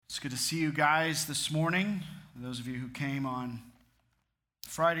It's good to see you guys this morning. Those of you who came on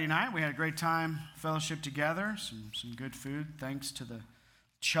Friday night, we had a great time fellowship together, some good food. Thanks to the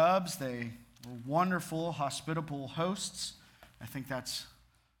Chubbs. They were wonderful, hospitable hosts. I think that's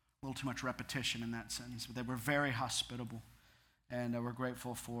a little too much repetition in that sentence, but they were very hospitable. And we're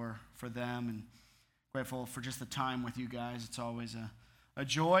grateful for them and grateful for just the time with you guys. It's always a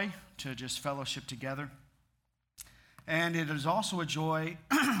joy to just fellowship together. And it is also a joy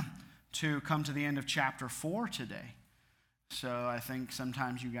to come to the end of chapter 4 today. So I think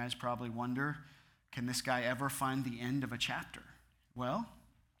sometimes you guys probably wonder, can this guy ever find the end of a chapter? Well,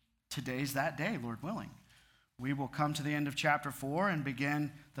 today's that day, Lord willing. We will come to the end of chapter 4 and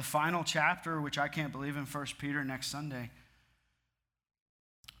begin the final chapter, which I can't believe in 1 Peter next Sunday.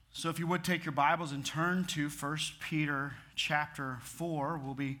 So if you would take your Bibles and turn to 1 Peter chapter 4,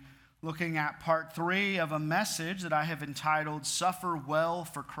 we'll be looking at part 3 of a message that I have entitled, Suffer Well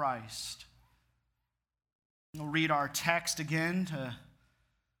for Christ. We'll read our text again to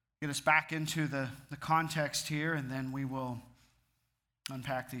get us back into the context here, and then we will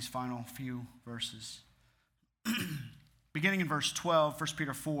unpack these final few verses. Beginning in verse 12, 1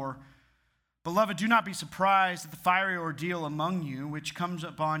 Peter 4, Beloved, do not be surprised at the fiery ordeal among you, which comes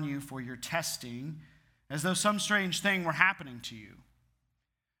upon you for your testing, as though some strange thing were happening to you.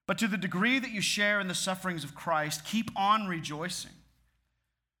 But to the degree that you share in the sufferings of Christ, keep on rejoicing,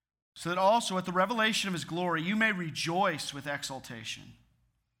 so that also at the revelation of his glory you may rejoice with exultation.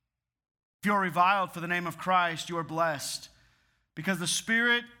 If you are reviled for the name of Christ, you are blessed, because the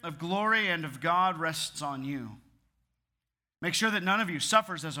Spirit of glory and of God rests on you. Make sure that none of you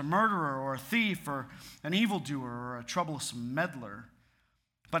suffers as a murderer or a thief or an evildoer or a troublesome meddler.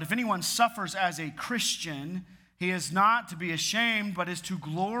 But if anyone suffers as a Christian, he is not to be ashamed, but is to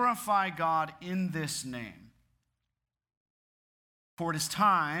glorify God in this name. For it is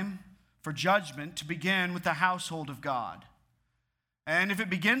time for judgment to begin with the household of God. And if it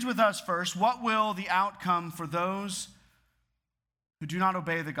begins with us first, what will the outcome for those who do not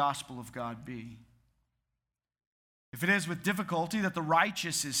obey the gospel of God be? If it is with difficulty that the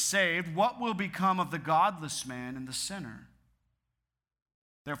righteous is saved, what will become of the godless man and the sinner?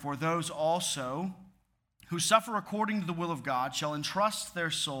 Therefore, those also who suffer according to the will of God shall entrust their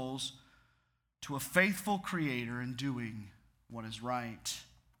souls to a faithful Creator in doing what is right.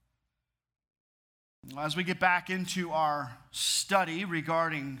 As we get back into our study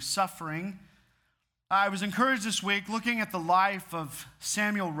regarding suffering, I was encouraged this week looking at the life of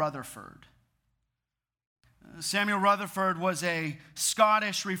Samuel Rutherford. Samuel Rutherford was a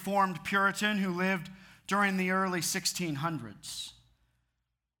Scottish Reformed Puritan who lived during the early 1600s.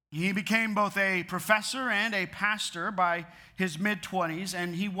 He became both a professor and a pastor by his mid-20s,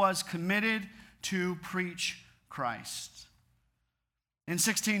 and he was committed to preach Christ. In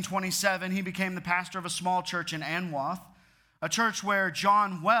 1627, he became the pastor of a small church in Anwath, a church where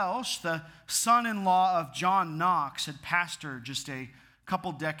John Welsh, the son-in-law of John Knox, had pastored just a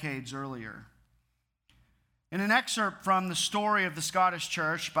couple decades earlier. In an excerpt from the story of the Scottish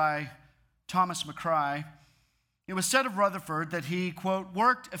church by Thomas Mackay, it was said of Rutherford that he, quote,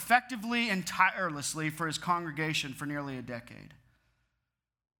 worked effectively and tirelessly for his congregation for nearly a decade.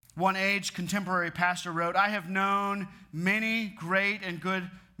 One aged contemporary pastor wrote, I have known many great and good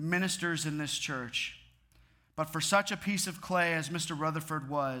ministers in this church, but for such a piece of clay as Mr. Rutherford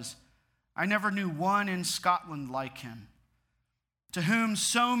was, I never knew one in Scotland like him, to whom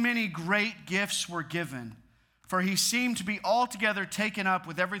so many great gifts were given, for he seemed to be altogether taken up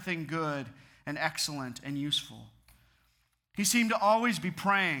with everything good and excellent and useful. He seemed to always be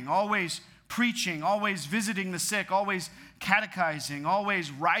praying, always preaching, always visiting the sick, always catechizing, always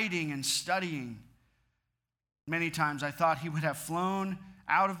writing and studying. Many times I thought he would have flown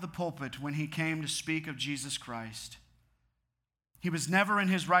out of the pulpit when he came to speak of Jesus Christ. He was never in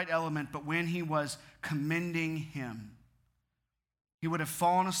his right element, but when he was commending him, he would have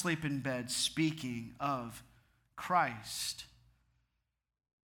fallen asleep in bed speaking of Christ.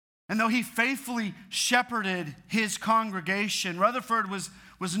 And though he faithfully shepherded his congregation, Rutherford was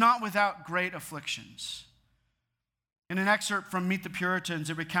not without great afflictions. In an excerpt from Meet the Puritans,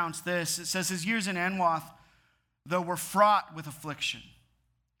 it recounts this. It says, his years in Anwath, though, were fraught with affliction.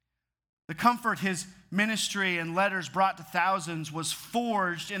 The comfort his ministry and letters brought to thousands was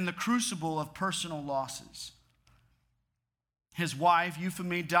forged in the crucible of personal losses. His wife,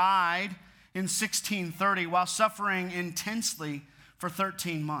 Euphemie, died in 1630 while suffering intensely for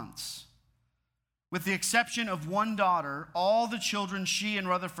 13 months. With the exception of one daughter, all the children she and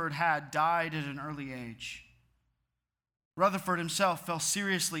Rutherford had died at an early age. Rutherford himself fell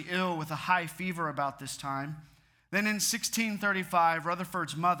seriously ill with a high fever about this time. Then in 1635,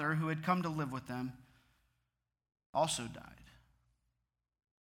 Rutherford's mother, who had come to live with them, also died.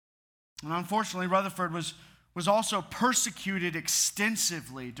 And unfortunately, Rutherford was also persecuted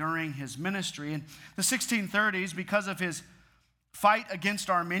extensively during his ministry. In the 1630s, because of his fight against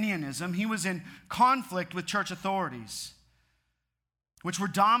Arminianism, he was in conflict with church authorities, which were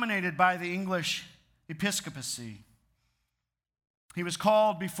dominated by the English episcopacy. He was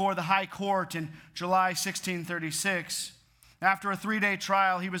called before the High Court in July 1636. After a 3-day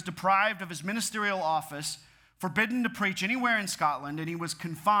trial, he was deprived of his ministerial office, forbidden to preach anywhere in Scotland, and he was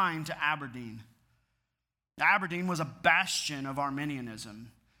confined to Aberdeen. Aberdeen was a bastion of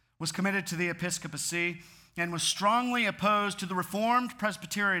Arminianism, was committed to the episcopacy, and was strongly opposed to the Reformed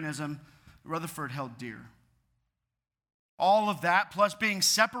Presbyterianism Rutherford held dear. All of that, plus being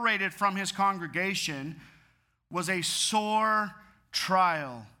separated from his congregation, was a sore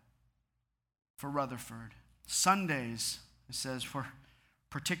trial for Rutherford. Sundays, it says, were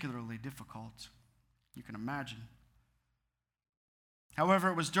particularly difficult. You can imagine. However,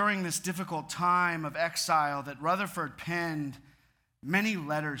 it was during this difficult time of exile that Rutherford penned many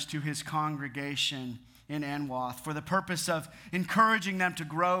letters to his congregation in Anwath for the purpose of encouraging them to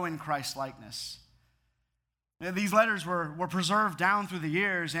grow in Christ-likeness. These letters were preserved down through the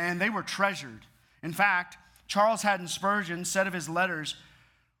years, and they were treasured. In fact, Charles Haddon Spurgeon said of his letters,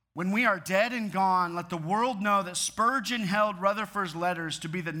 "When we are dead and gone, let the world know that Spurgeon held Rutherford's letters to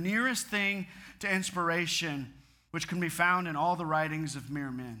be the nearest thing to inspiration which can be found in all the writings of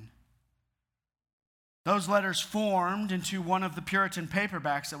mere men." Those letters formed into one of the Puritan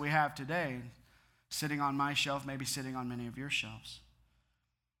paperbacks that we have today, sitting on my shelf, maybe sitting on many of your shelves.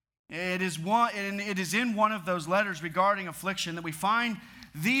 It is in one of those letters regarding affliction that we find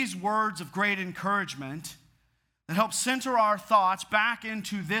these words of great encouragement that help center our thoughts back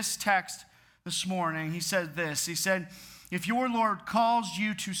into this text this morning. He said this, he said, "If your Lord calls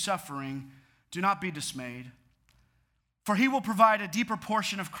you to suffering, do not be dismayed, for he will provide a deeper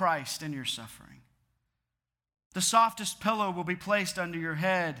portion of Christ in your suffering. The softest pillow will be placed under your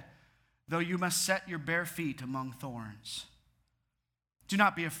head, though you must set your bare feet among thorns. Do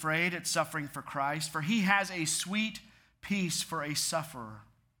not be afraid at suffering for Christ, for he has a sweet peace for a sufferer.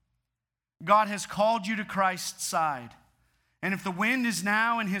 God has called you to Christ's side, and if the wind is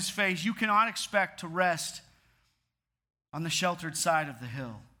now in his face, you cannot expect to rest on the sheltered side of the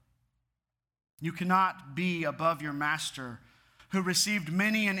hill. You cannot be above your master, who received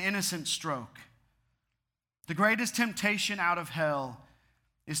many an innocent stroke. The greatest temptation out of hell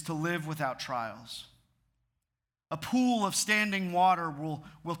is to live without trials. A pool of standing water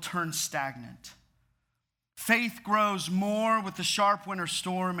will turn stagnant. Faith grows more with the sharp winter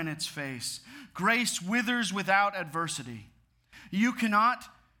storm in its face. Grace withers without adversity. You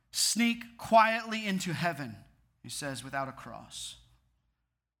cannot sneak quietly into heaven," he says, "without a cross.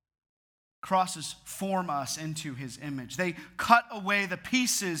 Crosses form us into his image. They cut away the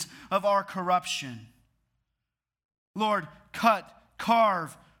pieces of our corruption. Lord, cut,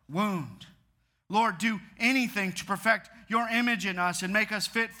 carve, wound. Lord, do anything to perfect your image in us and make us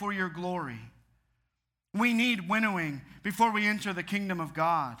fit for your glory. We need winnowing before we enter the kingdom of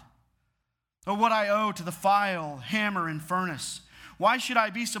God. Oh, what I owe to the file, hammer, and furnace. Why should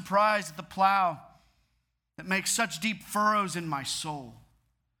I be surprised at the plow that makes such deep furrows in my soul?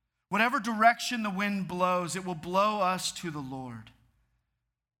 Whatever direction the wind blows, it will blow us to the Lord.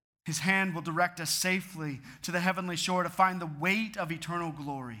 His hand will direct us safely to the heavenly shore to find the weight of eternal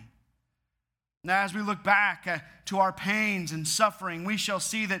glory. Now, as we look back to our pains and suffering, we shall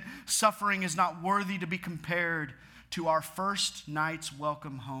see that suffering is not worthy to be compared to our first night's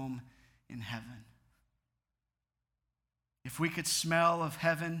welcome home in heaven. If we could smell of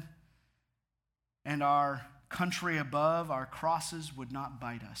heaven and our country above, our crosses would not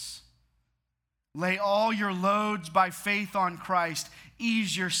bite us. Lay all your loads by faith on Christ.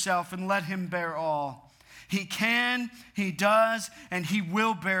 Ease yourself and let him bear all. He can, he does, and he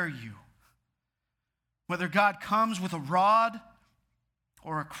will bear you. Whether God comes with a rod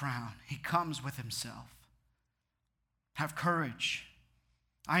or a crown, he comes with himself. Have courage.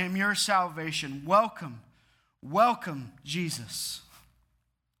 I am your salvation. Welcome, welcome, Jesus."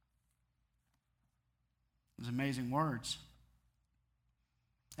 Those amazing words.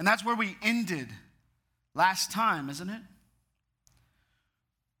 And that's where we ended last time, isn't it?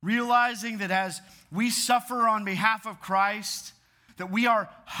 Realizing that as we suffer on behalf of Christ, that we are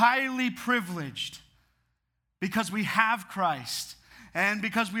highly privileged because we have Christ and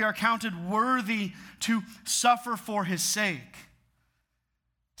because we are counted worthy to suffer for his sake.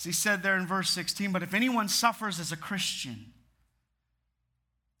 As he said there in verse 16, "But if anyone suffers as a Christian,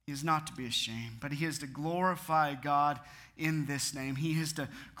 He is not to be ashamed, but he is to glorify God in this name. He is to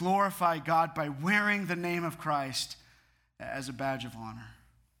glorify God by wearing the name of Christ as a badge of honor.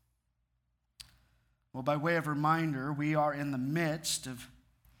 Well, by way of reminder, we are in the midst of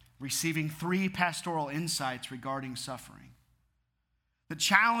receiving 3 pastoral insights regarding suffering that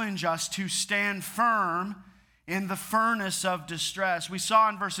challenge us to stand firm in the furnace of distress. We saw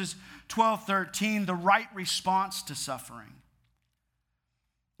in verses 12-13 the right response to suffering.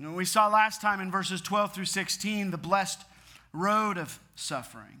 We saw last time in verses 12-16 the blessed road of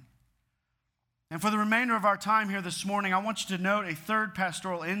suffering. And for the remainder of our time here this morning, I want you to note a third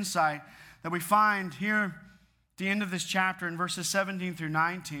pastoral insight that we find here at the end of this chapter in verses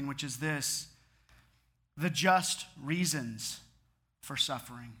 17-19, which is this: the just reasons for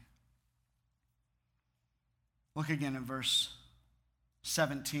suffering. Look again at verse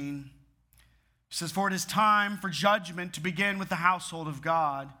 17. It says, "For it is time for judgment to begin with the household of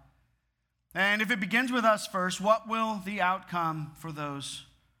God. And if it begins with us first, what will the outcome for those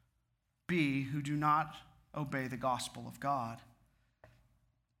be who do not obey the gospel of God?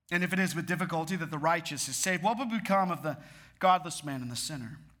 And if it is with difficulty that the righteous is saved, what will become of the godless man and the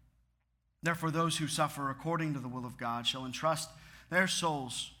sinner? Therefore, those who suffer according to the will of God shall entrust their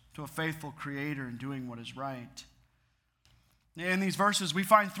souls to a faithful Creator in doing what is right." In these verses, we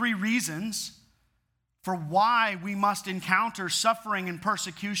find 3 reasons for why we must encounter suffering and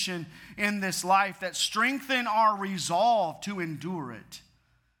persecution in this life that strengthen our resolve to endure it.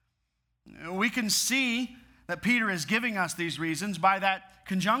 We can see that Peter is giving us these reasons by that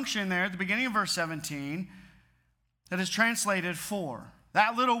conjunction there at the beginning of verse 17 that is translated "for."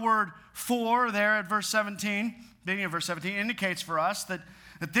 That little word "for" there at verse 17, beginning of verse 17, indicates for us that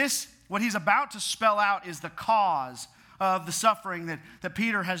this, what he's about to spell out, is the cause of the suffering that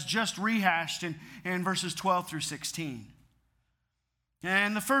Peter has just rehashed in verses 12-16.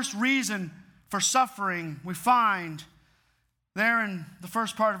 And the first reason for suffering we find there in the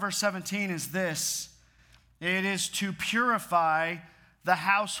first part of verse 17 is this: it is to purify the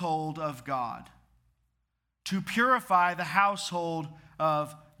household of God. To purify the household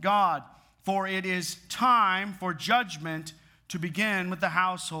of God. For it is time for judgment to begin with the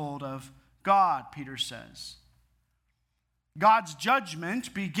household of God, Peter says. God's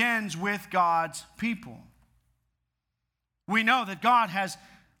judgment begins with God's people. We know that God has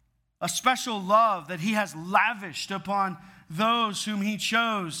a special love that he has lavished upon those whom he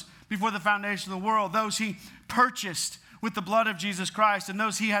chose before the foundation of the world, those he purchased with the blood of Jesus Christ, and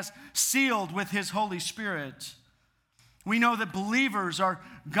those he has sealed with his Holy Spirit. We know that believers are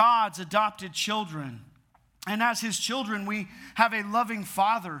God's adopted children. And as his children, we have a loving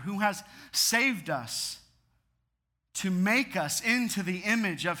Father who has saved us to make us into the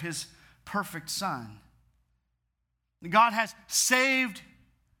image of his perfect Son. God has saved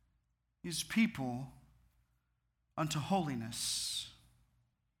his people unto holiness.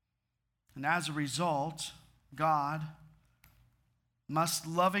 And as a result, God must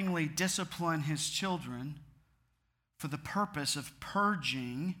lovingly discipline his children for the purpose of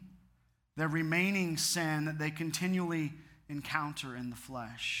purging their remaining sin that they continually encounter in the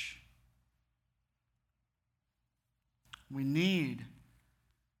flesh. We need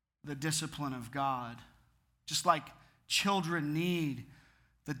the discipline of God, just like children need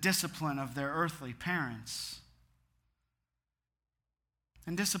the discipline of their earthly parents.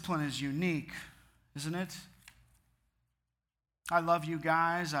 And discipline is unique, isn't it? I love you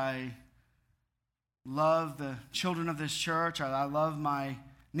guys. I love the children of this church. I love my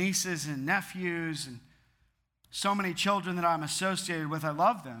nieces and nephews and so many children that I'm associated with. I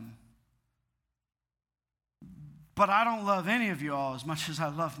love them. But I don't love any of you all as much as I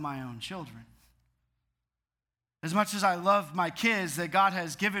love my own children. As much as I love my kids that God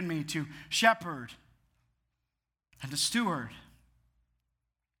has given me to shepherd and to steward.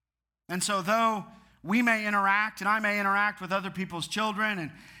 And so though we may interact, and I may interact with other people's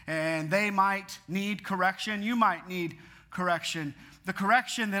children, and they might need correction, you might need correction, the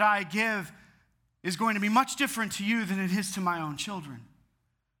correction that I give is going to be much different to you than it is to my own children.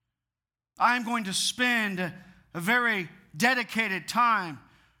 I'm going to spend a very dedicated time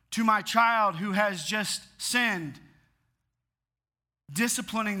to my child who has just sinned,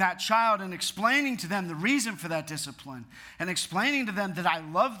 disciplining that child and explaining to them the reason for that discipline, and explaining to them that I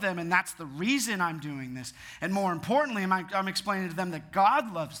love them and that's the reason I'm doing this. And more importantly, I'm explaining to them that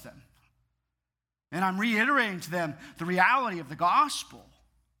God loves them. And I'm reiterating to them the reality of the gospel.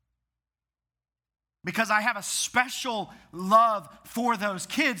 Because I have a special love for those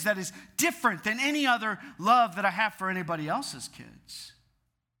kids that is different than any other love that I have for anybody else's kids.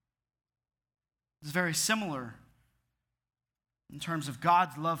 It's very similar in terms of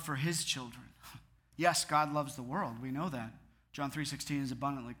God's love for his children. Yes, God loves the world. We know that. John 3:16 is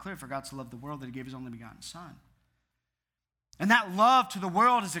abundantly clear. For God so loved the world that he gave his only begotten Son. And that love to the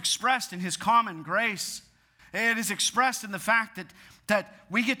world is expressed in his common grace. It is expressed in the fact that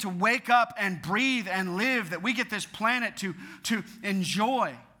we get to wake up and breathe and live, that we get this planet to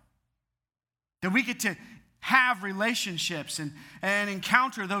enjoy, that we get to have relationships and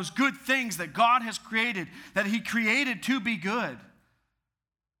encounter those good things that God has created, that he created to be good.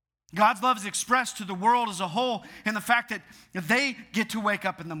 God's love is expressed to the world as a whole in the fact that they get to wake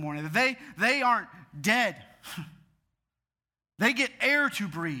up in the morning, that they aren't dead. They get air to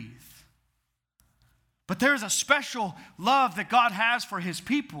breathe. But there's a special love that God has for his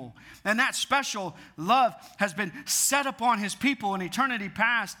people. And that special love has been set upon his people in eternity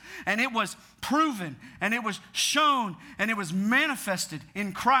past. And it was proven, and it was shown, and it was manifested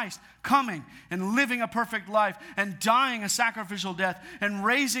in Christ coming and living a perfect life and dying a sacrificial death and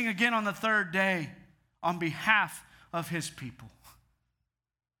raising again on the third day on behalf of his people.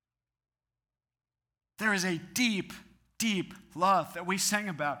 There is a deep love that we sang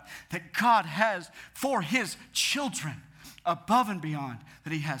about that God has for his children above and beyond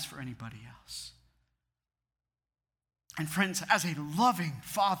that he has for anybody else. And friends, as a loving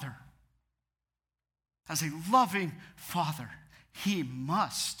father, he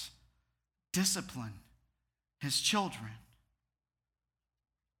must discipline his children.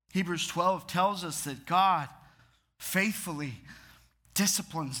 Hebrews 12 tells us that God faithfully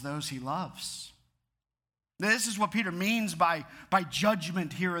disciplines those he loves. This is what Peter means by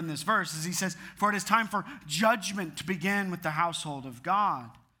judgment here in this verse, as he says, for it is time for judgment to begin with the household of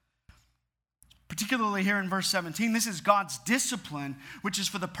God. Particularly here in verse 17, this is God's discipline, which is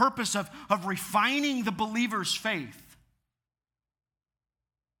for the purpose of refining the believer's faith.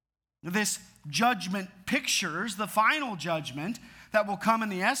 This judgment pictures the final judgment that will come in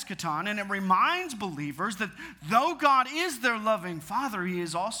the eschaton, and it reminds believers that though God is their loving Father, he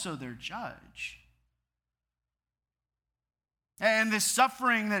is also their judge. And this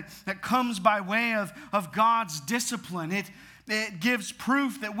suffering that comes by way of God's discipline, it gives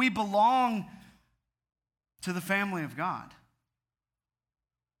proof that we belong to the family of God.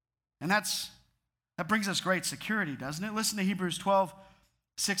 And that brings us great security, doesn't it? Listen to Hebrews 12,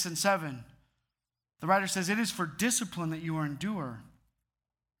 6 and 7. The writer says, it is for discipline that you endure.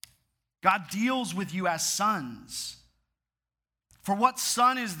 God deals with you as sons. For what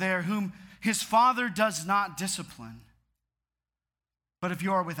son is there whom his father does not discipline? But if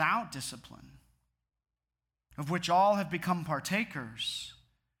you are without discipline, of which all have become partakers,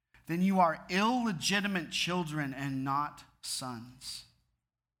 then you are illegitimate children and not sons.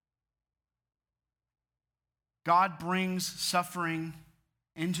 God brings suffering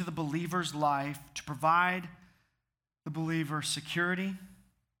into the believer's life to provide the believer security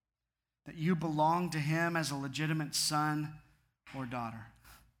that you belong to him as a legitimate son or daughter.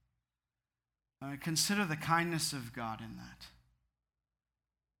 Consider the kindness of God in that.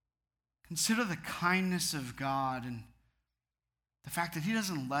 Consider the kindness of God and the fact that he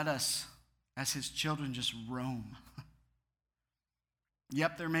doesn't let us as his children just roam.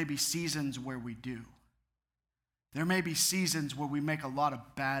 Yep, there may be seasons where we do. There may be seasons where we make a lot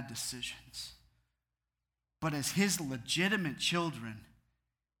of bad decisions. But as his legitimate children,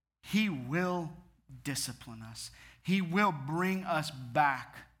 he will discipline us. He will bring us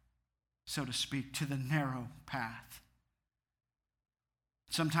back, so to speak, to the narrow path.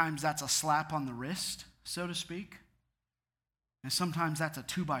 Sometimes that's a slap on the wrist, so to speak. And sometimes that's a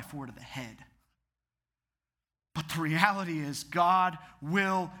 2x4 to the head. But the reality is God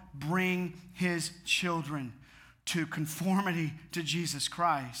will bring his children to conformity to Jesus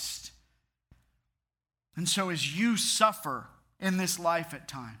Christ. And so as you suffer in this life at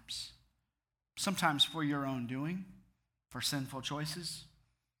times, sometimes for your own doing, for sinful choices,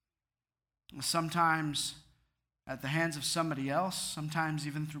 sometimes at the hands of somebody else, sometimes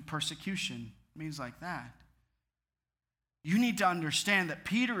even through persecution, things like that. You need to understand that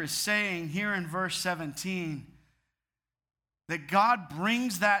Peter is saying here in verse 17 that God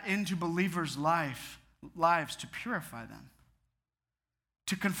brings that into believers' lives to purify them,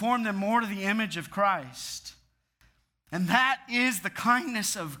 to conform them more to the image of Christ. And that is the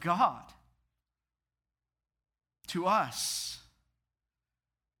kindness of God to us.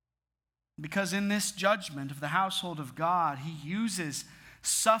 Because in this judgment of the household of God, he uses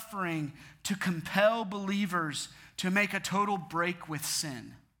suffering to compel believers to make a total break with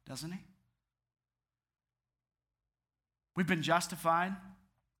sin, doesn't he? We've been justified.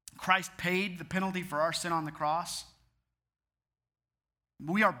 Christ paid the penalty for our sin on the cross.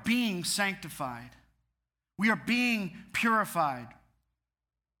 We are being sanctified. We are being purified,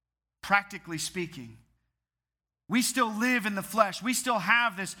 practically speaking. We still live in the flesh. We still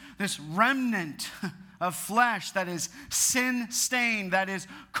have this remnant of flesh that is sin-stained, that is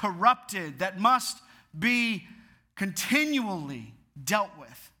corrupted, that must be continually dealt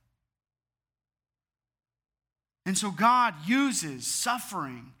with. And so God uses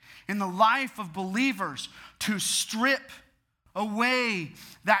suffering in the life of believers to strip away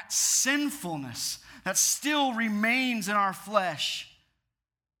that sinfulness that still remains in our flesh.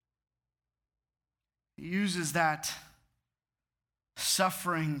 He uses that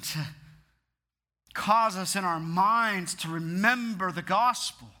suffering to cause us in our minds to remember the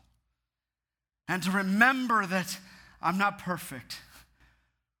gospel and to remember that I'm not perfect,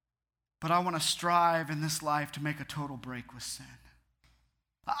 but I want to strive in this life to make a total break with sin.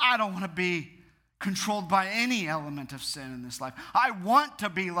 I don't want to be controlled by any element of sin in this life. I want to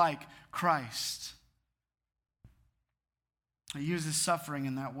be like Christ. He uses suffering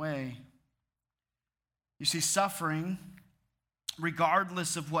in that way. You see, suffering,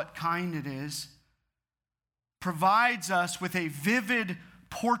 regardless of what kind it is, provides us with a vivid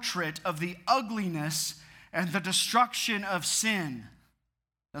portrait of the ugliness and the destruction of sin,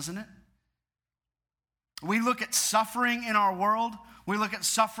 doesn't it? We look at suffering in our world, we look at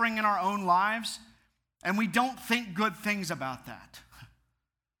suffering in our own lives, and we don't think good things about that.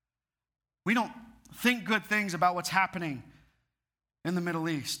 We don't think good things about what's happening in the Middle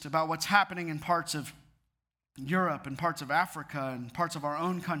East, about what's happening in parts of Europe and parts of Africa and parts of our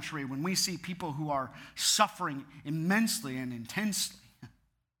own country when we see people who are suffering immensely and intensely.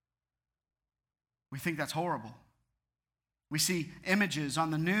 We think that's horrible. We see images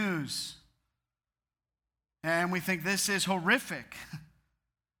on the news and we think this is horrific.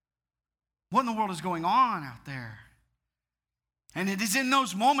 What in the world is going on out there? And it is in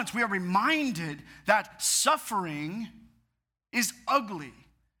those moments we are reminded that suffering is ugly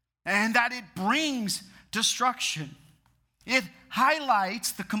and that it brings destruction. It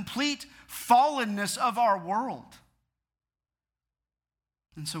highlights the complete fallenness of our world.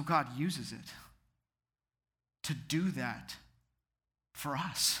 And so God uses it to do that for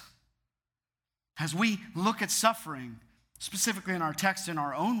us. As we look at suffering, specifically in our text in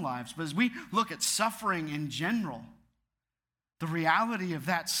our own lives, but as we look at suffering in general, the reality of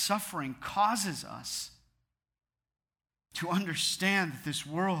that suffering causes us to understand that this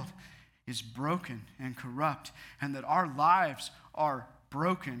world is broken and corrupt, and that our lives are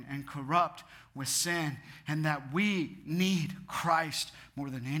broken and corrupt with sin, and that we need Christ more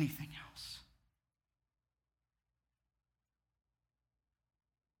than anything else.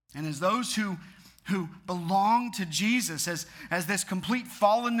 And as those who belong to Jesus, as this complete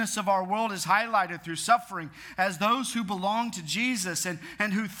fallenness of our world is highlighted through suffering, as those who belong to Jesus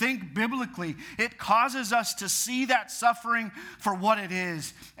and who think biblically, it causes us to see that suffering for what it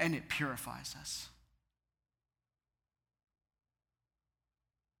is, and it purifies us.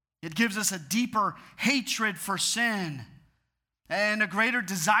 It gives us a deeper hatred for sin and a greater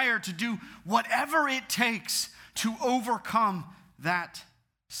desire to do whatever it takes to overcome that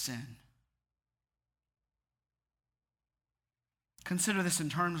sin. Consider this in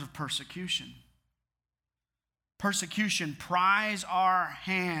terms of persecution. Persecution pries our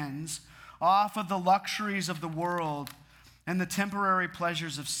hands off of the luxuries of the world and the temporary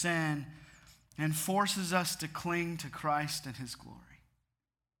pleasures of sin and forces us to cling to Christ and His glory.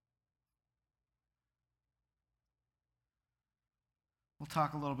 We'll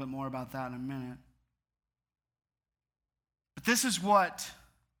talk a little bit more about that in a minute. But this is what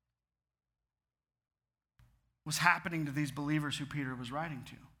was happening to these believers who Peter was writing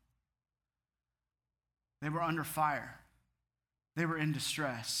to. They were under fire. They were in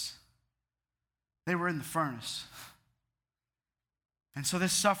distress. They were in the furnace. And so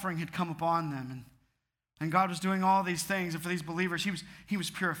this suffering had come upon them, and God was doing all these things, and for these believers, He was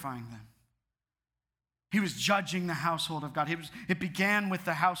purifying them. He was judging the household of God. It began with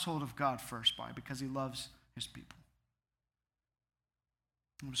the household of God first, because He loves His people.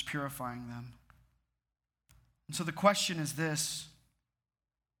 He was purifying them. And so the question is this: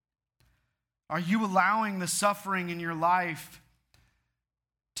 are you allowing the suffering in your life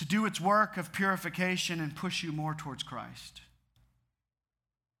to do its work of purification and push you more towards Christ?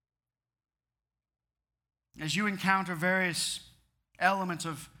 As you encounter various elements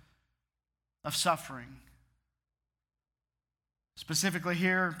of suffering, specifically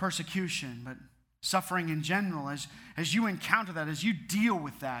here, persecution, but suffering in general, as you encounter that, as you deal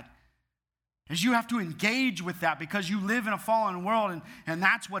with that, as you have to engage with that because you live in a fallen world and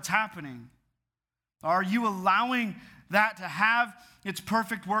that's what's happening, are you allowing that to have its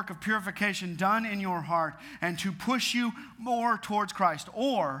perfect work of purification done in your heart and to push you more towards Christ?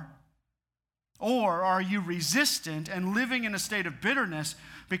 Or are you resistant and living in a state of bitterness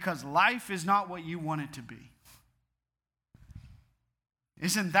because life is not what you want it to be?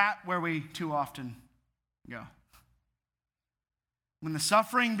 Isn't that where we too often go? When the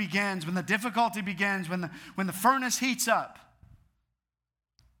suffering begins, when the difficulty begins, when the furnace heats up,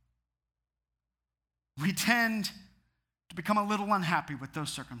 we tend to become a little unhappy with those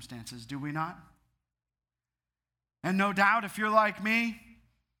circumstances, do we not? And no doubt, if you're like me,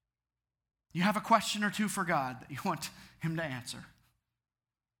 you have a question or two for God that you want Him to answer.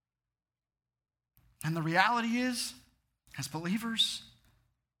 And the reality is, as believers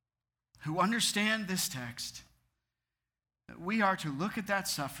who understand this text, that we are to look at that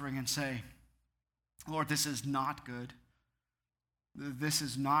suffering and say, Lord, this is not good. This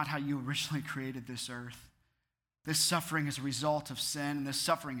is not how you originally created this earth. This suffering is a result of sin, and this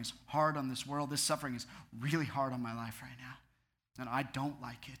suffering is hard on this world. This suffering is really hard on my life right now, and I don't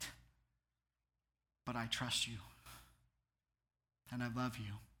like it. But I trust you, and I love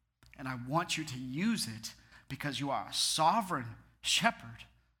you, and I want you to use it because you are a sovereign shepherd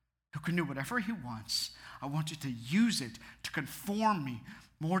who can do whatever He wants. I want you to use it to conform me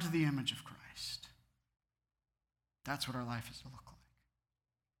more to the image of Christ. That's what our life is to look like.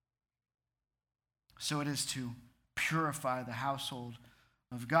 So it is to purify the household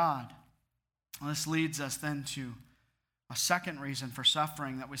of God. This leads us then to a second reason for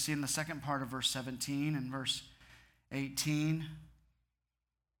suffering that we see in the second part of verse 17 and verse 18.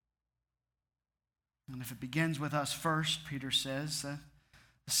 And if it begins with us first, Peter says,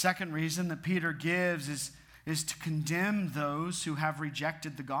 the second reason that Peter gives is to condemn those who have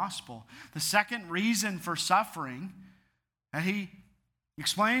rejected the gospel. The second reason for suffering that he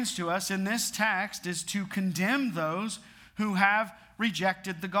explains to us in this text is to condemn those who have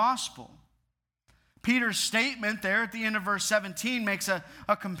rejected the gospel. Peter's statement there at the end of verse 17 makes a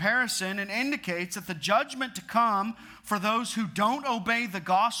comparison and indicates that the judgment to come for those who don't obey the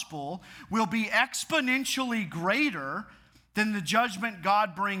gospel will be exponentially greater than the judgment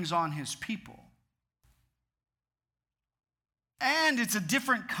God brings on His people. And it's a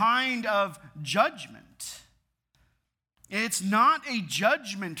different kind of judgment. It's not a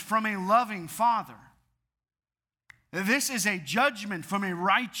judgment from a loving Father. This is a judgment from a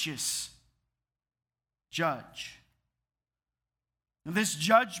righteous judge. This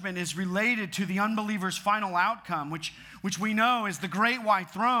judgment is related to the unbeliever's final outcome, which we know is the great white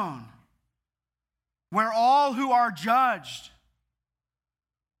throne, where all who are judged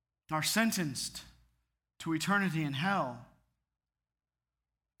are sentenced to eternity in hell.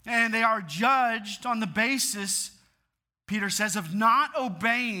 And they are judged on the basis, Peter says, of not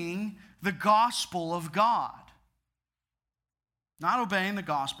obeying the gospel of God. Not obeying the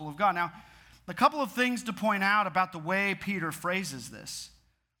gospel of God. Now, a couple of things to point out about the way Peter phrases this.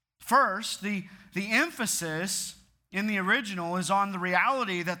 First, the emphasis in the original is on the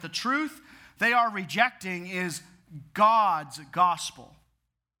reality that the truth they are rejecting is God's gospel.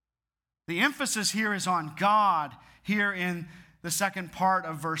 The emphasis here is on God here in the second part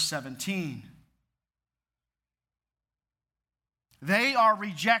of verse 17. They are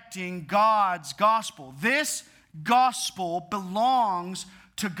rejecting God's gospel. This gospel belongs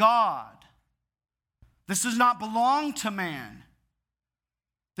to God. This does not belong to man.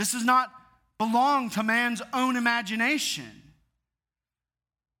 This does not belong to man's own imagination.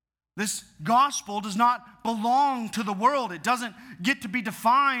 This gospel does not belong to the world. It doesn't get to be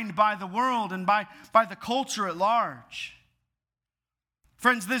defined by the world and by the culture at large.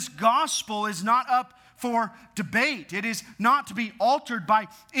 Friends, this gospel is not up for debate. It is not to be altered by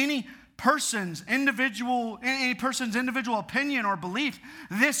any person's individual opinion or belief.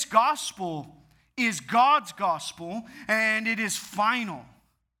 This gospel is God's gospel, and it is final.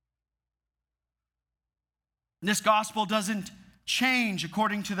 This gospel doesn't change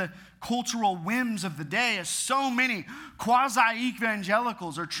according to the cultural whims of the day, as so many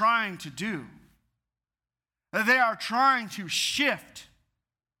quasi-evangelicals are trying to do. They are trying to shift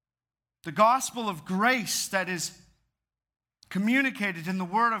the gospel of grace that is communicated in the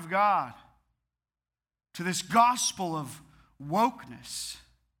Word of God to this gospel of wokeness,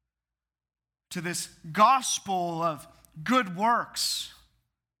 to this gospel of good works,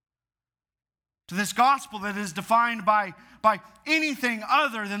 to this gospel that is defined by anything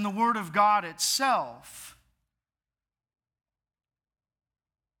other than the Word of God itself.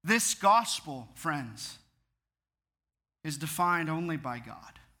 This gospel, friends, is defined only by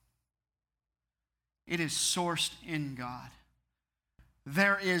God. It is sourced in God.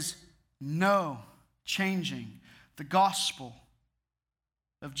 There is no changing the gospel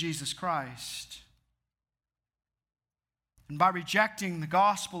of Jesus Christ. And by rejecting the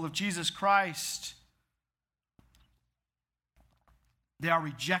gospel of Jesus Christ, they are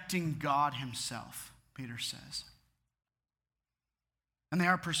rejecting God himself, Peter says. And they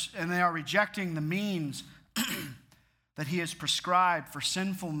are rejecting the means that he has prescribed for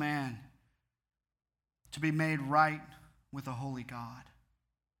sinful man to be made right with a holy God.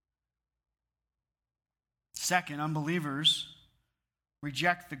 Second, unbelievers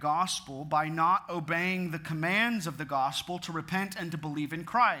reject the gospel by not obeying the commands of the gospel to repent and to believe in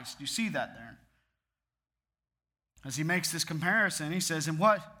Christ. You see that there. As he makes this comparison, he says, and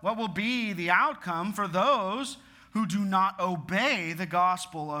what will be the outcome for those who do not obey the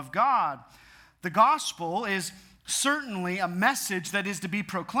gospel of God? The gospel is certainly a message that is to be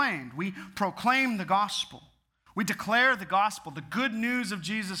proclaimed. We proclaim the gospel. We declare the gospel, the good news of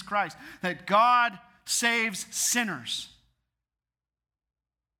Jesus Christ, that God saves sinners.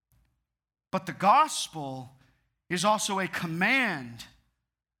 But the gospel is also a command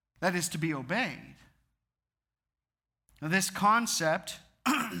that is to be obeyed. Now, this concept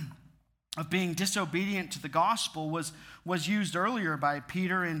of being disobedient to the gospel was used earlier by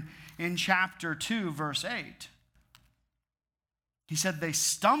Peter in chapter 2, verse 8. He said they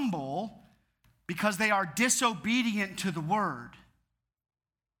stumble because they are disobedient to the word.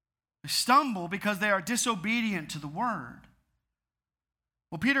 They stumble because they are disobedient to the word.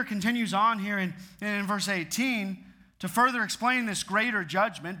 Well, Peter continues on here in verse 18 to further explain this greater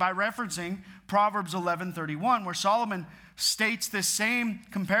judgment by referencing Proverbs 11:31, where Solomon states this same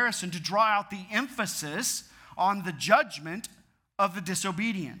comparison to draw out the emphasis on the judgment of the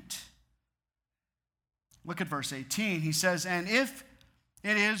disobedient. Look at verse 18. He says, and if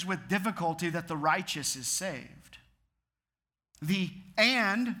it is with difficulty that the righteous is saved. The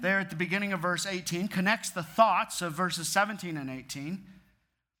 "and" there at the beginning of verse 18 connects the thoughts of verses 17 and 18.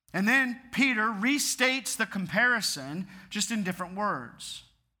 And then Peter restates the comparison just in different words.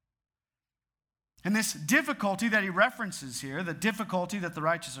 And this difficulty that he references here, the difficulty that the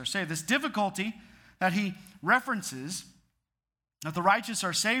righteous are saved, this difficulty that he references that the righteous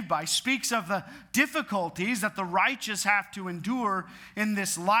are saved by speaks of the difficulties that the righteous have to endure in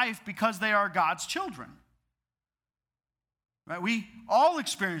this life because they are God's children. Right? We all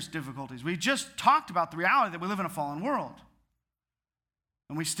experience difficulties. We just talked about the reality that we live in a fallen world.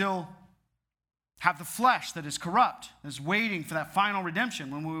 And we still have the flesh that is corrupt, that is waiting for that final redemption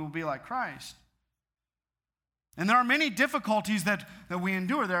when we will be like Christ. And there are many difficulties that we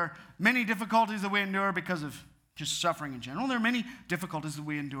endure. There are many difficulties that we endure because of just suffering in general. There are many difficulties that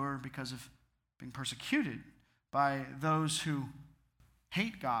we endure because of being persecuted by those who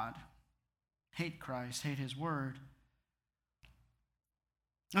hate God, hate Christ, hate his word.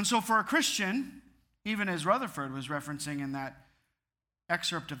 And so for a Christian, even as Rutherford was referencing in that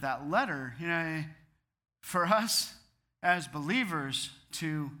excerpt of that letter, for us as believers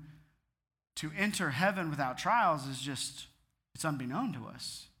to enter heaven without trials is just, it's unbeknown to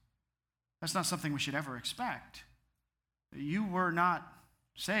us. That's not something we should ever expect. You were not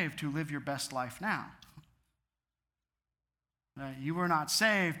saved to live your best life now. You were not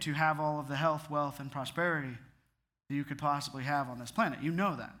saved to have all of the health, wealth, and prosperity that you could possibly have on this planet. You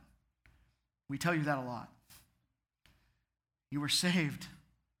know that. We tell you that a lot. You were saved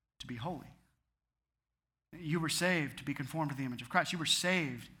to be holy. You were saved to be conformed to the image of Christ. You were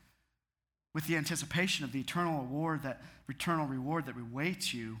saved with the anticipation of the eternal reward that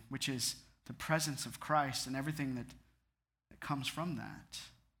awaits you, which is the presence of Christ and everything that comes from that.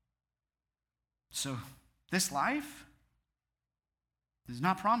 So this life is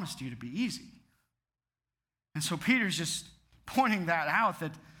not promised to you to be easy. And so Peter's just pointing that out,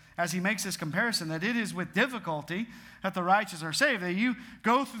 that as he makes this comparison, that it is with difficulty that the righteous are saved, that you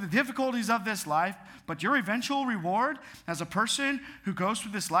go through the difficulties of this life, but your eventual reward as a person who goes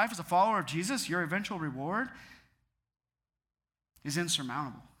through this life as a follower of Jesus, your eventual reward is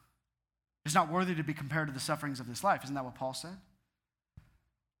insurmountable. It's not worthy to be compared to the sufferings of this life. Isn't that what Paul said?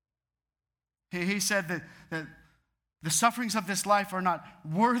 He said that the sufferings of this life are not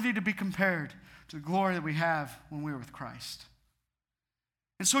worthy to be compared to the glory that we have when we are with Christ.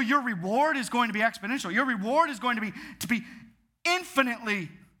 And so your reward is going to be exponential. Your reward is going to be infinitely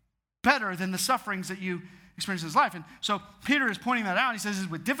better than the sufferings that you experience in this life. And so Peter is pointing that out. He says,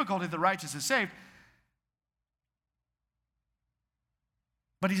 with difficulty the righteous is saved.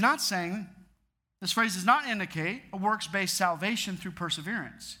 But he's not saying, this phrase does not indicate a works-based salvation through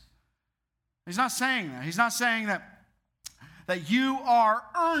perseverance. He's not saying that. He's not saying that you are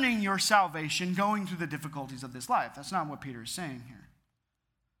earning your salvation going through the difficulties of this life. That's not what Peter is saying here.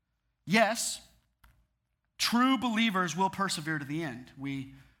 Yes, True believers will persevere to the end.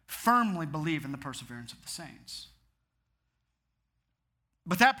 We firmly believe in the perseverance of the saints.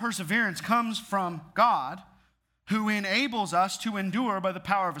 But that perseverance comes from God, who enables us to endure by the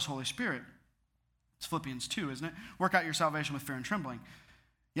power of his Holy Spirit. It's Philippians 2, isn't it? Work out your salvation with fear and trembling.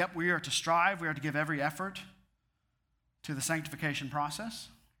 Yep, we are to strive. We are to give every effort to the sanctification process,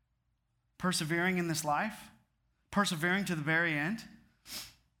 persevering in this life, persevering to the very end.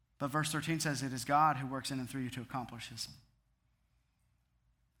 But verse 13 says, it is God who works in and through you to accomplish his.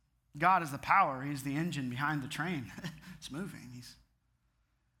 God is the power. He's the engine behind the train. It's moving.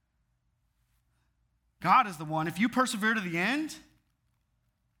 God is the one. If you persevere to the end,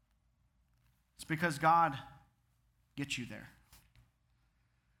 it's because God gets you there.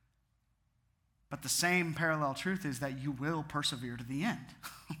 But the same parallel truth is that you will persevere to the end.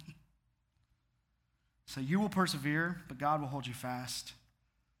 So you will persevere, but God will hold you fast.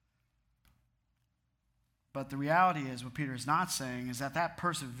 But the reality is, what Peter is not saying is that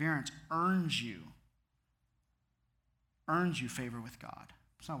perseverance earns you favor with God.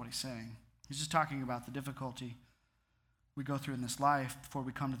 That's not what he's saying. He's just talking about the difficulty we go through in this life before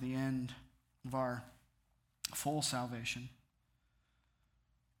we come to the end of our full salvation.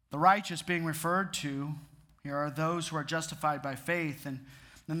 The righteous being referred to here are those who are justified by faith. And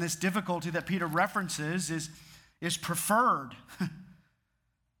this difficulty that Peter references is preferred.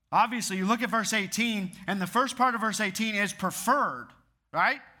 Obviously, you look at verse 18, and the first part of verse 18 is preferred,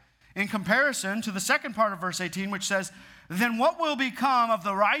 right? In comparison to the second part of verse 18, which says, then what will become of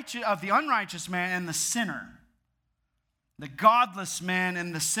the unrighteous man and the sinner? The godless man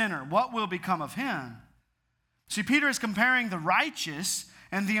and the sinner. What will become of him? See, Peter is comparing the righteous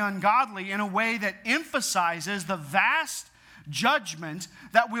and the ungodly in a way that emphasizes the vast judgment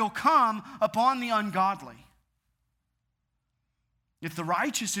that will come upon the ungodly. If the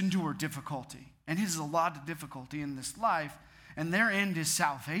righteous endure difficulty, and it is a lot of difficulty in this life, and their end is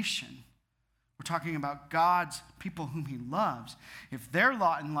salvation. We're talking about God's people whom he loves. If their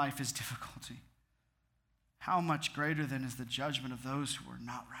lot in life is difficulty, how much greater then is the judgment of those who are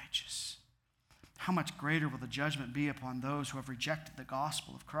not righteous? How much greater will the judgment be upon those who have rejected the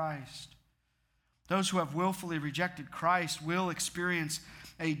gospel of Christ? Those who have willfully rejected Christ will experience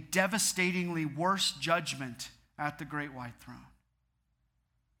a devastatingly worse judgment at the great white throne.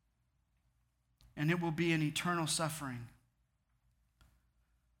 And it will be an eternal suffering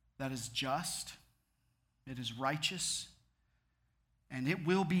that is just, it is righteous, and it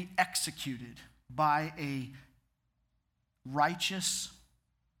will be executed by a righteous,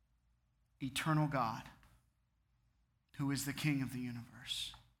 eternal God who is the King of the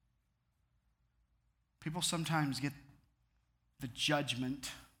universe. People sometimes get the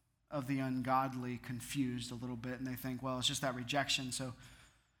judgment of the ungodly confused a little bit, and they think, well, it's just that rejection, so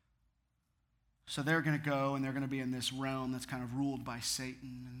they're going to go and they're going to be in this realm that's kind of ruled by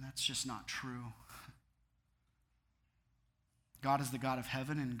Satan, and that's just not true. God is the God of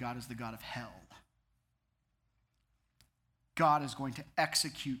heaven and God is the God of hell. God is going to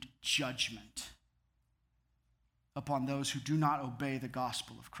execute judgment upon those who do not obey the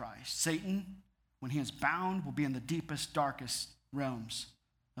gospel of Christ. Satan, when he is bound, will be in the deepest, darkest realms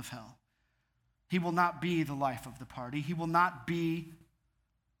of hell. He will not be the life of the party. He will not be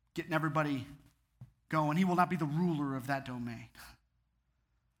getting everybody going. He will not be the ruler of that domain.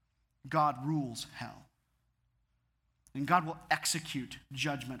 God rules hell. And God will execute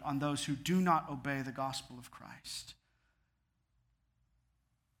judgment on those who do not obey the gospel of Christ.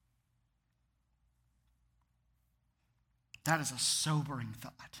 That is a sobering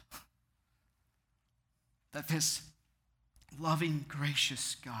thought. That this loving,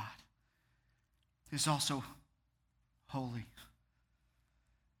 gracious God is also holy.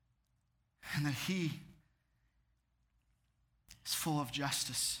 And that he is full of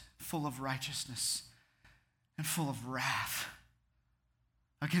justice, full of righteousness, and full of wrath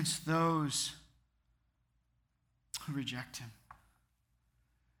against those who reject him.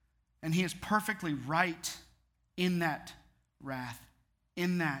 And he is perfectly right in that wrath,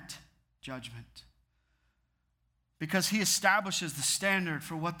 in that judgment, because he establishes the standard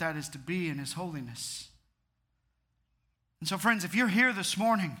for what that is to be in his holiness. And so, friends, if you're here this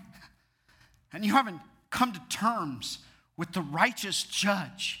morning and you haven't come to terms with the righteous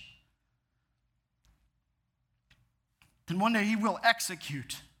judge, then one day he will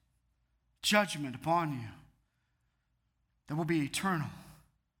execute judgment upon you that will be eternal,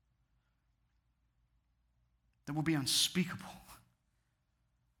 that will be unspeakable.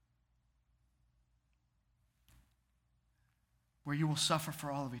 Where you will suffer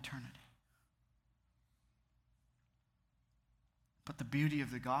for all of eternity. But the beauty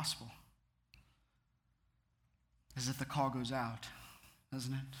of the gospel as if the call goes out,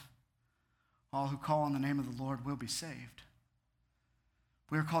 doesn't it? All who call on the name of the Lord will be saved.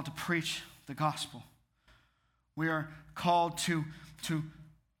 We are called to preach the gospel. We are called to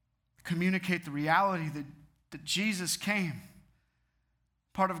communicate the reality that Jesus came.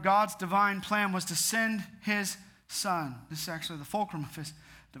 Part of God's divine plan was to send his Son. This is actually the fulcrum of his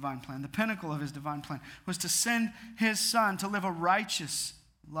divine plan. The pinnacle of his divine plan was to send his Son to live a righteous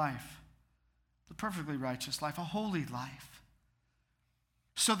life, a perfectly righteous life, a holy life,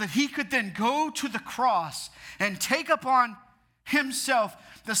 so that he could then go to the cross and take upon himself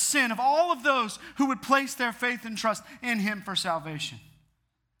the sin of all of those who would place their faith and trust in him for salvation.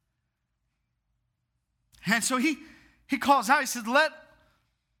 And so he calls out, he said, let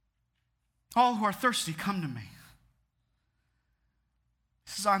all who are thirsty come to me.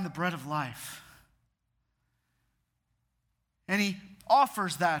 He says, I'm the bread of life. And he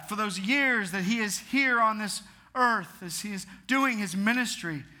offers that for those years that he is here on this earth, as he is doing his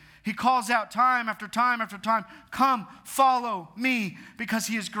ministry. He calls out time after time after time, come, follow me, because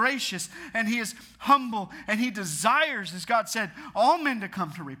he is gracious and he is humble and he desires, as God said, all men to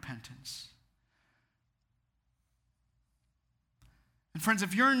come to repentance. And friends,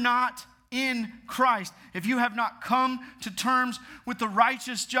 if you're not in Christ, if you have not come to terms with the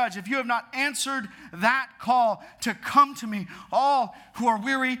righteous judge, if you have not answered that call to come to me, all who are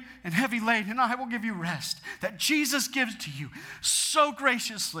weary and heavy laden, and I will give you rest, that Jesus gives to you so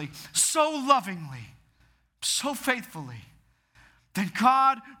graciously, so lovingly, so faithfully, then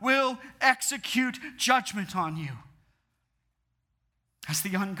God will execute judgment on you as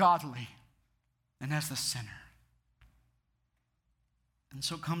the ungodly and as the sinner. And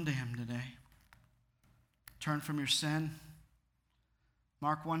so come to him today. Turn from your sin.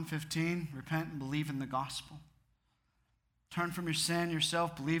 Mark 1:15, repent and believe in the gospel. Turn from your sin,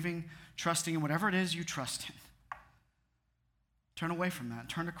 yourself, believing, trusting in whatever it is you trust in. Turn away from that.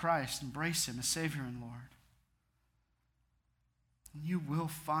 Turn to Christ. Embrace him as Savior and Lord. And you will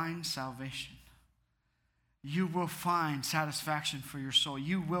find salvation. You will find satisfaction for your soul.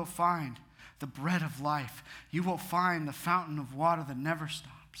 You will find the bread of life. You will find the fountain of water that never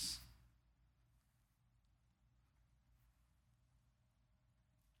stops.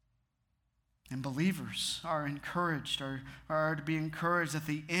 And believers are encouraged, are to be encouraged at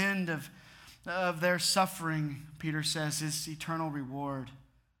the end of their suffering, Peter says, is eternal reward.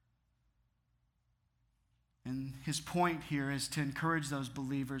 And his point here is to encourage those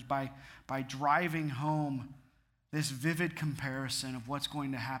believers by driving home this vivid comparison of what's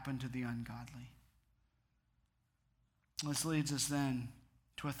going to happen to the ungodly. This leads us then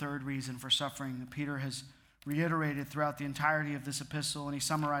to a third reason for suffering that Peter has reiterated throughout the entirety of this epistle, and he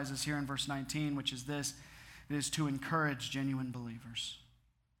summarizes here in verse 19, which is this: it is to encourage genuine believers.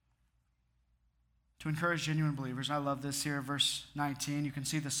 To encourage genuine believers. I love this here, verse 19. You can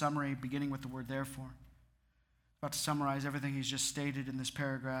see the summary beginning with the word therefore. About to summarize everything he's just stated in this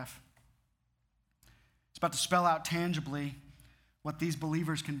paragraph. It's about to spell out tangibly what these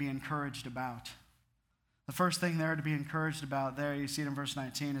believers can be encouraged about. The first thing they're to be encouraged about there, you see it in verse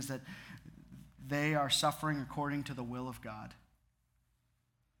 19, is that they are suffering according to the will of God.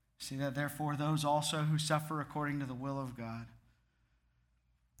 See that, therefore, those also who suffer according to the will of God.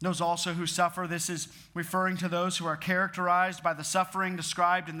 Those also who suffer, this is referring to those who are characterized by the suffering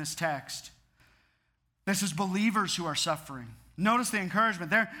described in this text. This is believers who are suffering. Notice the encouragement.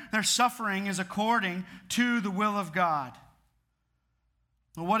 Their suffering is according to the will of God.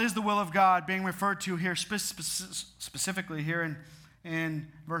 Well, what is the will of God being referred to here, specifically here in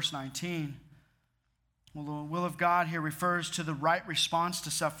verse 19? Well, the will of God here refers to the right response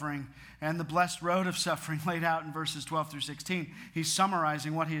to suffering and the blessed road of suffering laid out in verses 12 through 16. He's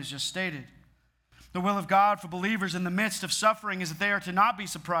summarizing what he has just stated. The will of God for believers in the midst of suffering is that they are to not be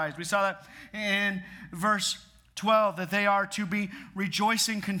surprised. We saw that in verse 12, that they are to be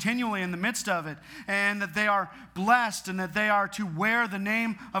rejoicing continually in the midst of it, and that they are blessed, and that they are to wear the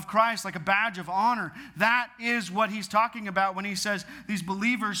name of Christ like a badge of honor. That is what he's talking about when he says these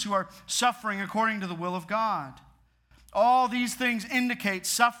believers who are suffering according to the will of God. All these things indicate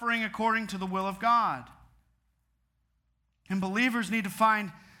suffering according to the will of God. And believers need to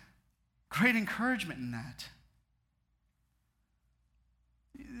find great encouragement in that.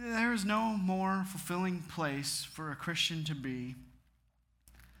 There is no more fulfilling place for a Christian to be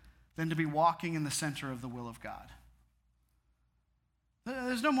than to be walking in the center of the will of God.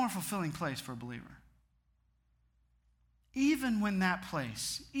 There's no more fulfilling place for a believer. Even when that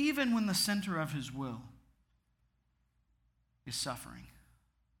place, even when the center of his will is suffering.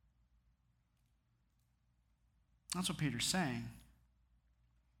 That's what Peter's saying.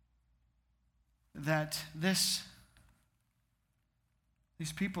 That this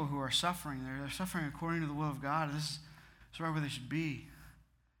These people who are suffering, they're suffering according to the will of God. And this is right where they should be.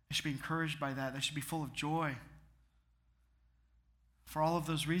 They should be encouraged by that. They should be full of joy for all of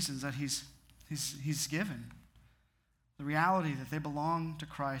those reasons that he's given. The reality that they belong to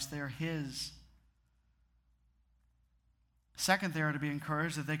Christ, they are his. Second, they are to be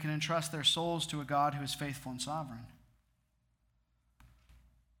encouraged that they can entrust their souls to a God who is faithful and sovereign.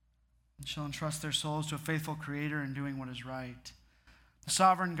 And shall entrust their souls to a faithful Creator in doing what is right. The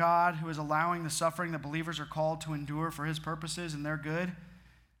sovereign God who is allowing the suffering that believers are called to endure for his purposes and their good,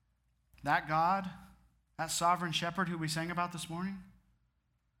 that God, that sovereign shepherd who we sang about this morning,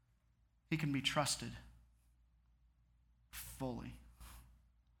 he can be trusted fully.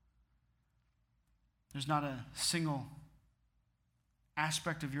 There's not a single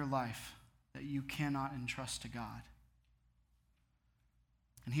aspect of your life that you cannot entrust to God.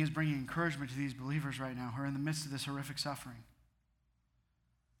 And he is bringing encouragement to these believers right now who are in the midst of this horrific suffering.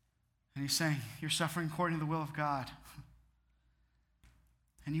 And he's saying, you're suffering according to the will of God.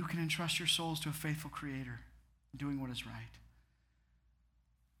 And you can entrust your souls to a faithful Creator doing what is right.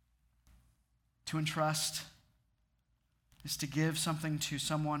 To entrust is to give something to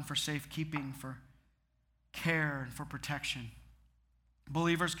someone for safekeeping, for care, and for protection.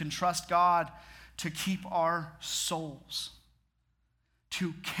 Believers can trust God to keep our souls,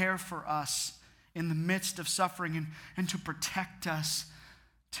 to care for us in the midst of suffering, and to protect us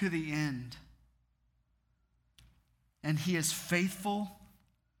to the end. And he is faithful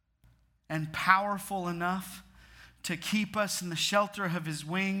and powerful enough to keep us in the shelter of his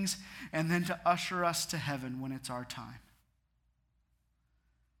wings and then to usher us to heaven when it's our time.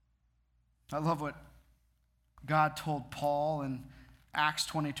 I love what God told Paul in Acts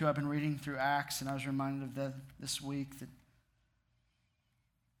 22. I've been reading through Acts, and I was reminded of that this week. That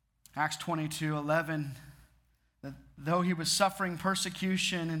Acts 22:11, that though he was suffering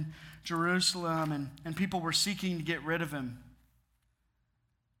persecution in Jerusalem and people were seeking to get rid of him,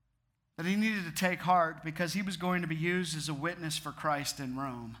 that he needed to take heart because he was going to be used as a witness for Christ in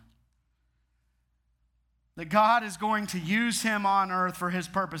Rome. That God is going to use him on earth for his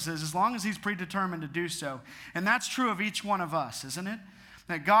purposes as long as he's predetermined to do so. And that's true of each one of us, isn't it?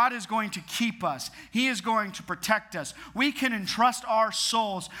 That God is going to keep us. He is going to protect us. We can entrust our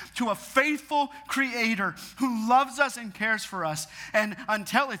souls to a faithful Creator who loves us and cares for us. And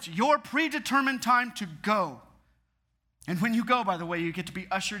until it's your predetermined time to go. And when you go, by the way, you get to be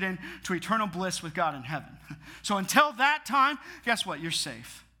ushered in to eternal bliss with God in heaven. So until that time, guess what? You're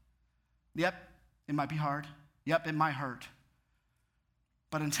safe. Yep, it might be hard. Yep, it might hurt.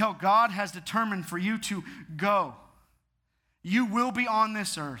 But until God has determined for you to go, you will be on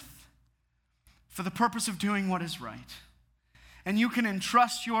this earth for the purpose of doing what is right. And you can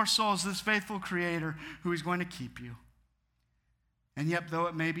entrust your souls to this faithful Creator who is going to keep you. And yet, though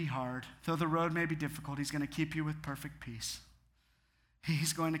it may be hard, though the road may be difficult, he's going to keep you with perfect peace.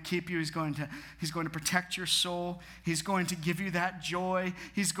 He's going to keep you. He's going to protect your soul. He's going to give you that joy.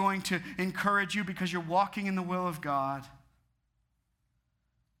 He's going to encourage you because you're walking in the will of God.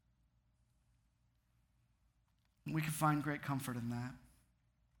 We can find great comfort in that.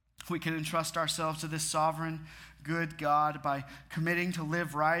 We can entrust ourselves to this sovereign, good God by committing to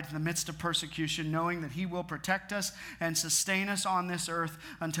live right in the midst of persecution, knowing that he will protect us and sustain us on this earth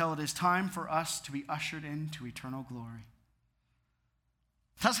until it is time for us to be ushered into eternal glory.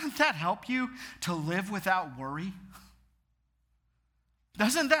 Doesn't that help you to live without worry?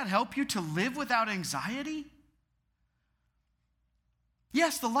 Doesn't that help you to live without anxiety?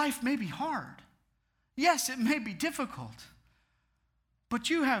 Yes, the life may be hard. Yes, it may be difficult. But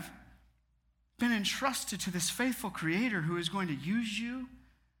you have been entrusted to this faithful Creator who is going to use you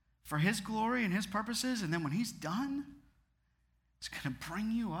for his glory and his purposes. And then when he's done, he's going to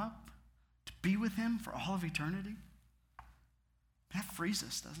bring you up to be with him for all of eternity. That frees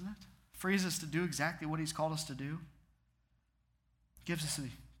us, doesn't it? Frees us to do exactly what he's called us to do. Gives us a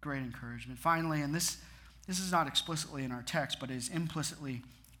great encouragement. Finally, and this is not explicitly in our text, but is implicitly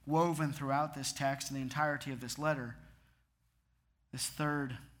woven throughout this text and the entirety of this letter, this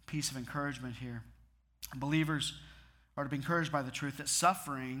third piece of encouragement here. Believers are to be encouraged by the truth that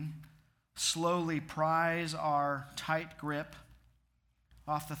suffering slowly pries our tight grip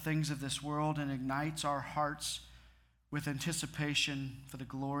off the things of this world and ignites our hearts with anticipation for the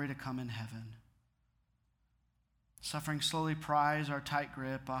glory to come in heaven. Suffering slowly pries our tight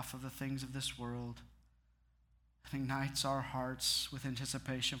grip off of the things of this world and ignites our hearts with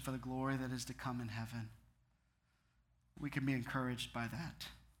anticipation for the glory that is to come in heaven. We can be encouraged by that.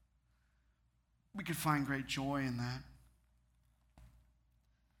 We can find great joy in that.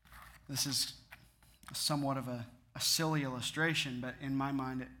 This is somewhat of a a silly illustration, but in my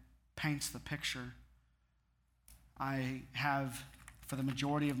mind it paints the picture. I have, for the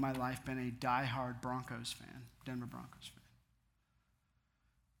majority of my life, been a diehard Broncos fan, Denver Broncos fan.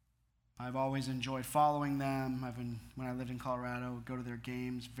 I've always enjoyed following them. When I lived in Colorado, I would go to their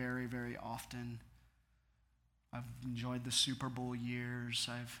games very, very often. I've enjoyed the Super Bowl years.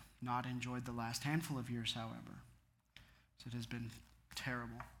 I've not enjoyed the last handful of years, however. So it has been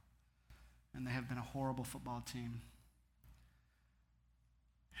terrible. And they have been a horrible football team.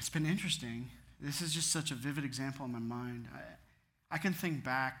 It's been interesting. This is just such a vivid example in my mind. I can think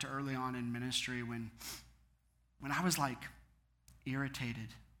back to early on in ministry when I was like irritated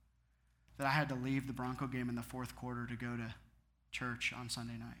that I had to leave the Bronco game in the fourth quarter to go to church on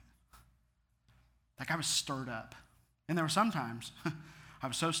Sunday night. Like I was stirred up. And there were some times I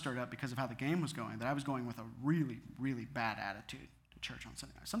was so stirred up because of how the game was going that I was going with a really, really bad attitude to church on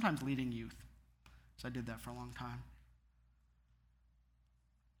Sunday night. Sometimes leading youth. So I did that for a long time.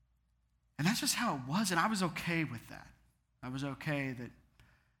 And that's just how it was, and I was okay with that. I was okay that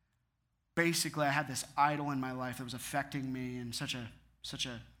basically I had this idol in my life that was affecting me in such a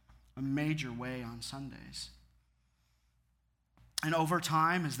major way on Sundays. And over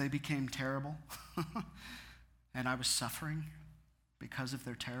time, as they became terrible, and I was suffering because of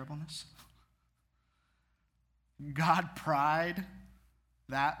their terribleness, God pried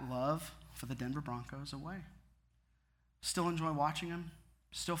that love for the Denver Broncos away. Still enjoy watching them,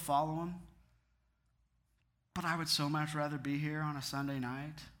 still follow them, but I would so much rather be here on a Sunday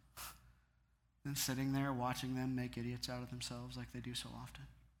night than sitting there watching them make idiots out of themselves like they do so often.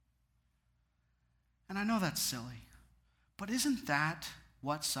 And I know that's silly, but isn't that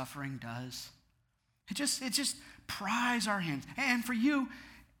what suffering does? It just pries our hands. And for you,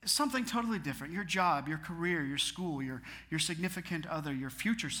 something totally different. Your job, your career, your school, your significant other, your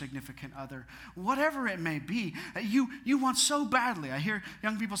future significant other, whatever it may be, you want so badly. I hear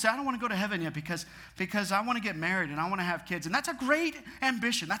young people say, I don't want to go to heaven yet because I want to get married and I want to have kids. And that's a great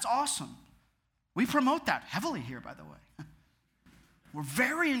ambition. That's awesome. We promote that heavily here, by the way. We're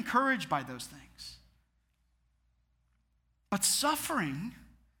very encouraged by those things. But suffering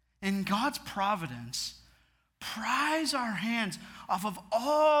in God's providence pries our hands off of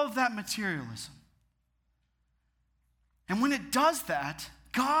all of that materialism. And when it does that,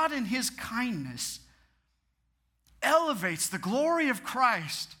 God in his kindness elevates the glory of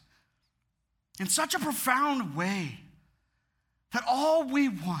Christ in such a profound way that all we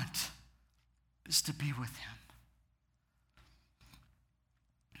want is to be with him.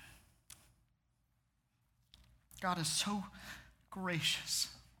 God is so gracious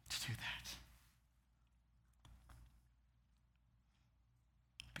to do that.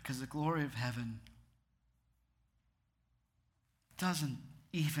 Because the glory of heaven doesn't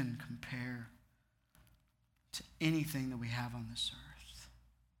even compare to anything that we have on this earth.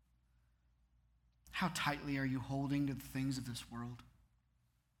 How tightly are you holding to the things of this world?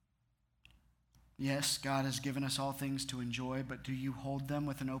 Yes, God has given us all things to enjoy, but do you hold them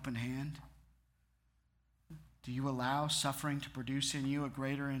with an open hand? Do you allow suffering to produce in you a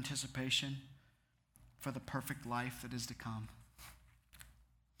greater anticipation for the perfect life that is to come?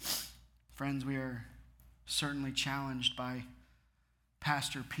 Friends, we are certainly challenged by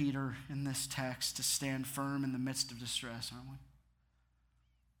Pastor Peter in this text to stand firm in the midst of distress, aren't we?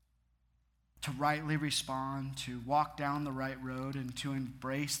 To rightly respond, to walk down the right road, and to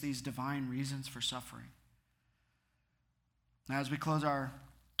embrace these divine reasons for suffering. Now, as we close our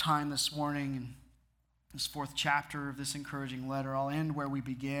time this morning in this fourth chapter of this encouraging letter, I'll end where we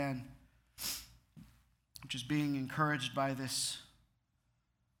began, which is being encouraged by this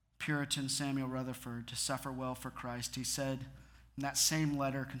Puritan Samuel Rutherford to suffer well for Christ. He said in that same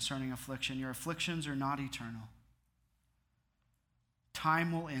letter concerning affliction, your afflictions are not eternal.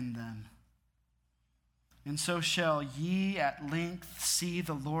 Time will end them. And so shall ye at length see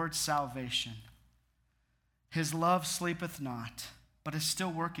the Lord's salvation. His love sleepeth not, but is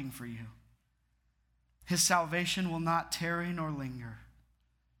still working for you. His salvation will not tarry nor linger.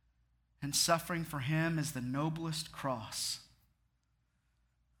 And suffering for him is the noblest cross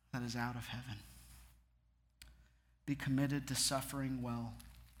that is out of heaven. Be committed to suffering well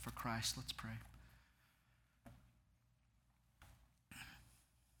for Christ. Let's pray.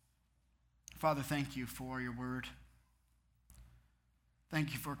 Father, thank you for your word.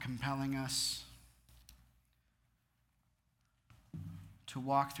 Thank you for compelling us to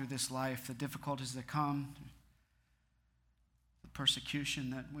walk through this life, the difficulties that come, the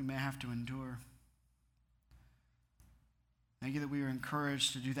persecution that we may have to endure. Thank you that we are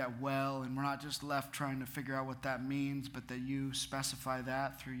encouraged to do that well, and we're not just left trying to figure out what that means, but that you specify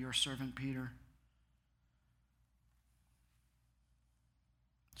that through your servant Peter.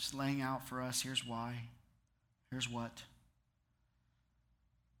 just laying out for us, here's why, here's what.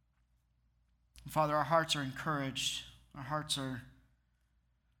 And Father, our hearts are encouraged. Our hearts are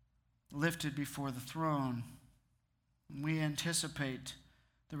lifted before the throne. We anticipate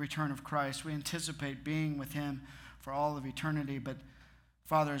the return of Christ. We anticipate being with him for all of eternity. But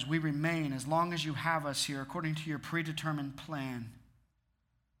Father, as we remain, as long as you have us here, according to your predetermined plan,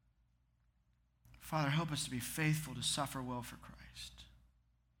 Father, help us to be faithful to suffer well for Christ.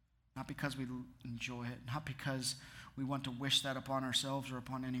 Not because we enjoy it, not because we want to wish that upon ourselves or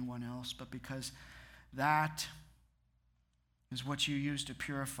upon anyone else, but because that is what you use to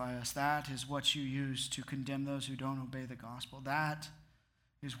purify us. That is what you use to condemn those who don't obey the gospel. That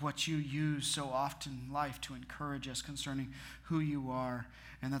is what you use so often in life to encourage us concerning who you are,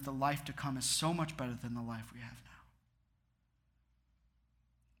 and that the life to come is so much better than the life we have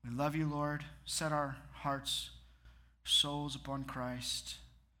now. We love you, Lord. Set our hearts, souls upon Christ.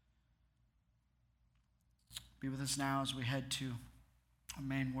 Be with us now as we head to our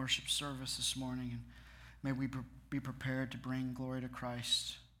main worship service this morning, and may we be prepared to bring glory to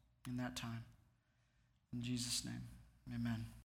Christ in that time. In Jesus' name, amen.